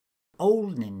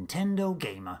old Nintendo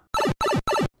gamer.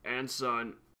 And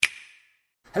son.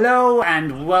 Hello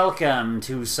and welcome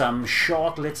to some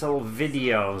short little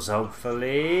videos,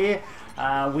 hopefully.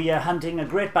 We are hunting a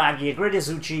great Baggi, a great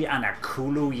Izuchi, and a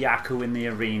Kulu-Ya-Ku in the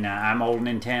arena. I'm old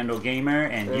Nintendo gamer,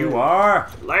 and you are?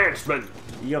 Lanceman.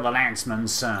 You're the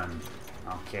Lanceman's son.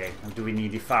 Okay, do we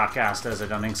need the Farcasters? I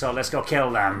don't think so. Let's go kill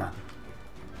them.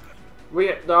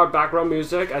 Our background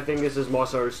music, I think this is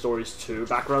Monster Stories 2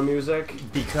 background music.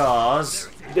 Because?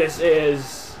 This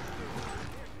is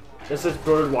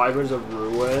Bird Wyverns of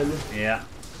Ruin. Yeah.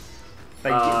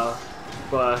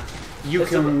 But you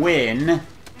can win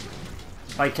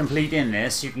by completing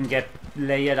this. You can get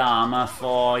layered armor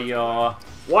for your...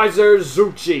 Why is there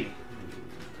Izuchi?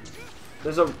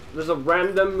 There's a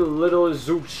random little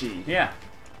Izuchi. Yeah.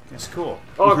 It's cool.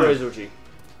 Oh, great Izuchi.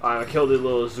 I killed the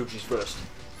little Izuchis first.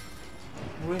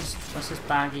 What's this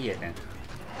Baggi in?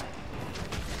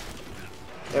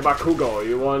 Hey, Bakugo,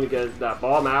 you want to get that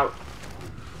bomb out?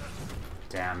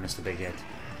 Damn, missed a big hit.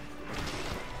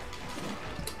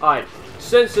 Alright,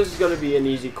 since this is going to be an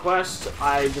easy quest,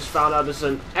 I just found out this is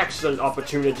an excellent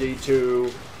opportunity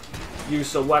to use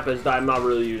some weapons that I'm not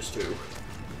really used to.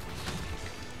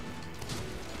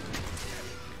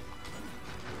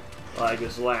 Like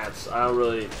this lance, I don't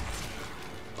really...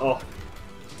 Oh.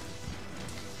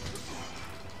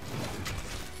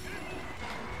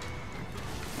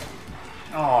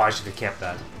 Oh, I should have kept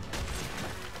that.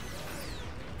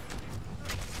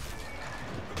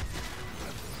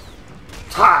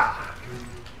 Ha!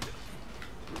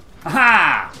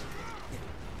 Aha!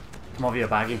 Come over here,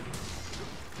 Baggi.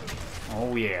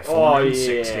 Oh yeah,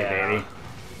 460, baby.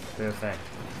 Perfect.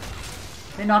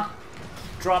 They not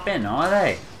drop in, are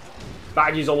they?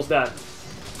 Baggi's almost dead.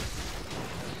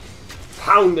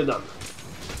 Pounding them.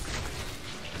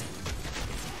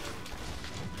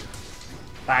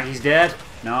 Baggi's dead?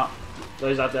 No. No,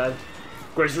 he's not dead.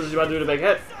 Grace is about to do the big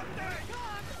hit.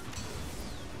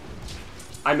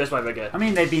 I missed my big hit. I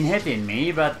mean, they've been hitting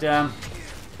me, but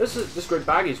This great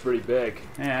Baggi's pretty big.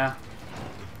 yeah.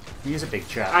 He's a big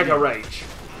chap. I got rage.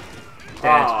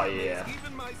 Dead. Oh yeah.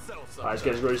 Alright, let's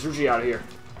get this great Izuchi out of here.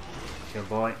 Good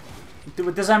boy.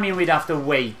 Does that mean we'd have to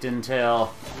wait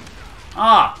until...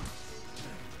 Ah!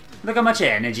 Look how much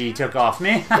energy he took off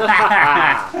me.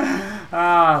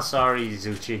 Ah, sorry,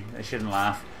 Izuchi. I shouldn't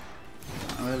laugh.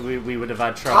 We would have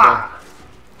had trouble.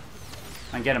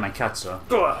 I'm getting my cuts, though.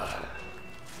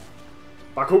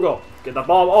 Bakugo, get the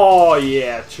bomb. Oh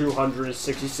yeah,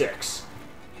 266.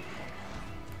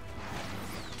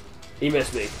 He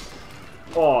missed me.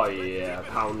 Oh yeah,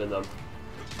 pounding them.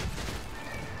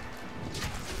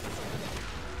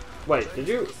 Wait, did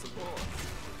you...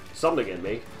 Something in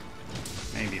me.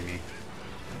 Maybe me.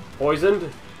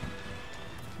 Poisoned?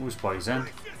 Who's poisoned?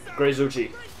 Grey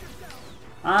Izuchi.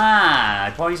 Ah, I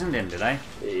poisoned him, did I?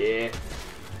 Yeah.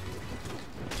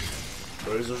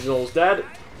 Grey Izuchi's almost dead.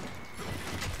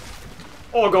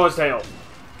 Oh, God's tail.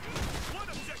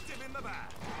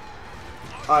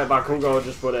 Alright, Bakugo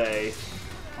just put a...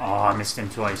 Oh, I missed him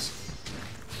twice.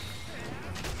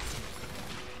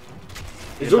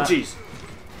 Izuchi's.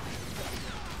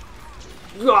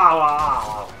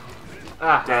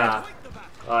 Dead.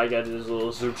 I got these little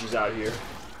Izuchis out here.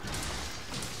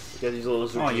 Get these little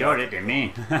Izuchis. Oh, you're hitting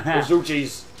me.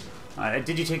 Izuchis.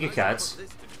 Did you take your cuts?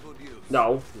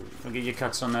 No. I'll get your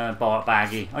cuts on the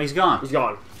Baggi. Oh, he's gone. He's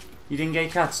gone. You didn't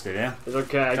get cuts, did you? It's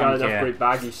okay, I got enough great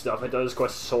Baggi stuff. I've done this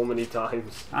quest so many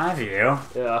times. Have you?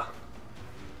 Yeah.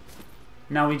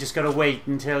 Now we just gotta wait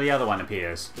until the other one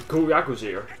appears. Kulu-Ya-Ku's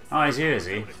here. Oh, he's here, is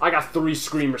he? I got 3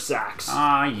 Screamer sacks.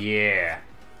 Ah, yeah.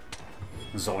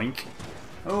 Zoink.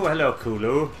 Oh, hello,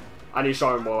 Kulu. I need to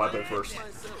show him what weapon first.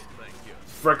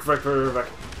 Frick.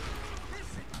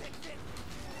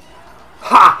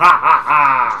 Ha ha ha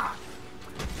ha!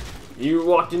 You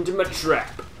walked into my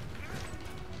trap.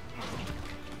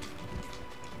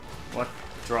 What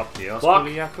dropped the Block.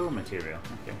 Kulu-Ya-Ku material?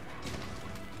 Okay.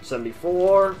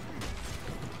 74.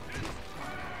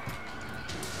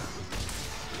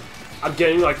 I'm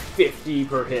getting like 50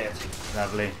 per hit.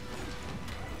 Lovely.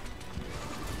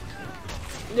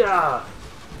 Yeah.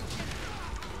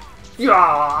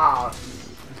 Yeah.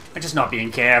 I'm just not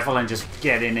being careful and just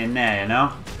getting in there, you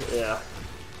know? Yeah.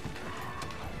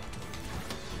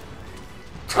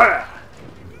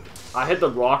 I hit the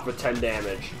rock with 10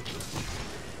 damage.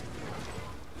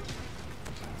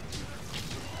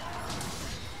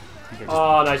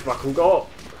 Oh, nice Bakugo.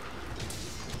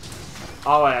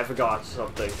 Oh wait, I forgot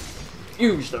something.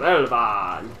 Use the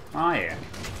Melban. Oh, yeah.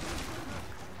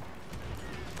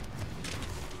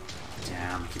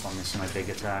 Damn, I keep on missing my big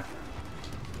attack.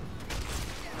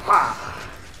 Ha!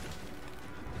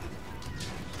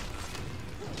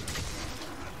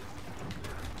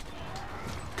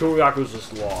 Kulu-Ya-Ku's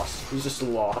just lost. He's just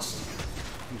lost.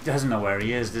 He doesn't know where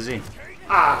he is, does he?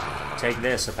 Ah! Take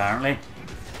this, apparently.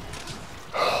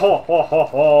 Ho ho ho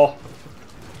ho!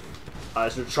 I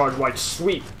should charge white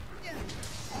sweep.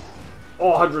 Oh,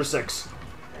 106.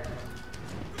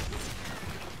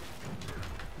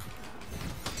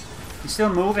 He's still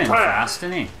moving fast,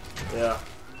 isn't he? Yeah.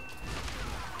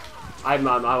 I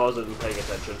wasn't paying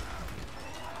attention.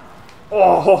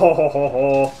 Oh ho ho ho ho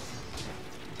ho!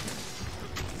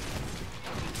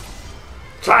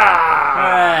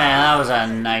 That was a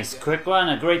nice quick one.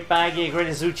 A great Baggi, a great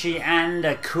Izuchi, and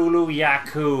a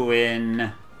Kulu-Ya-Ku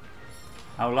in...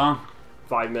 how long?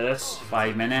 5 minutes.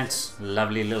 5 minutes.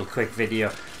 Lovely little quick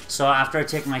video. So after I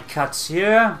take my cuts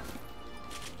here...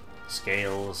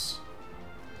 Scales.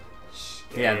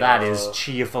 Yeah, that is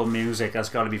cheerful music. That's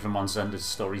got to be from Monster Hunter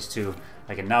Stories 2.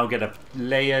 I can now get a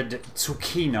layered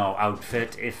Tsukino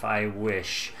outfit if I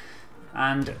wish.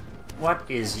 And what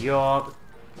is your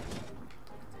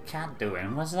cat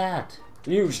doing? What's that?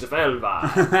 Use the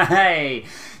Velva. Hey!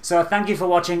 So thank you for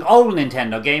watching, old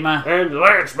Nintendo Gamer. And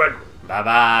Lanceman.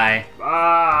 Bye-bye.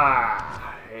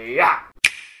 Bye. Yeah.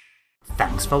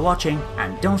 Thanks for watching,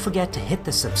 and don't forget to hit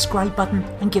the subscribe button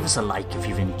and give us a like if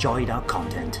you've enjoyed our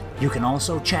content. You can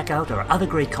also check out our other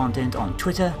great content on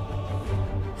Twitter,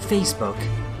 Facebook,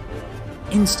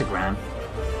 Instagram,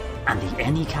 and the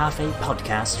Any Café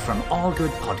podcast from all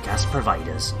good podcast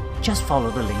providers. Just follow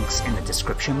the links in the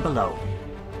description below.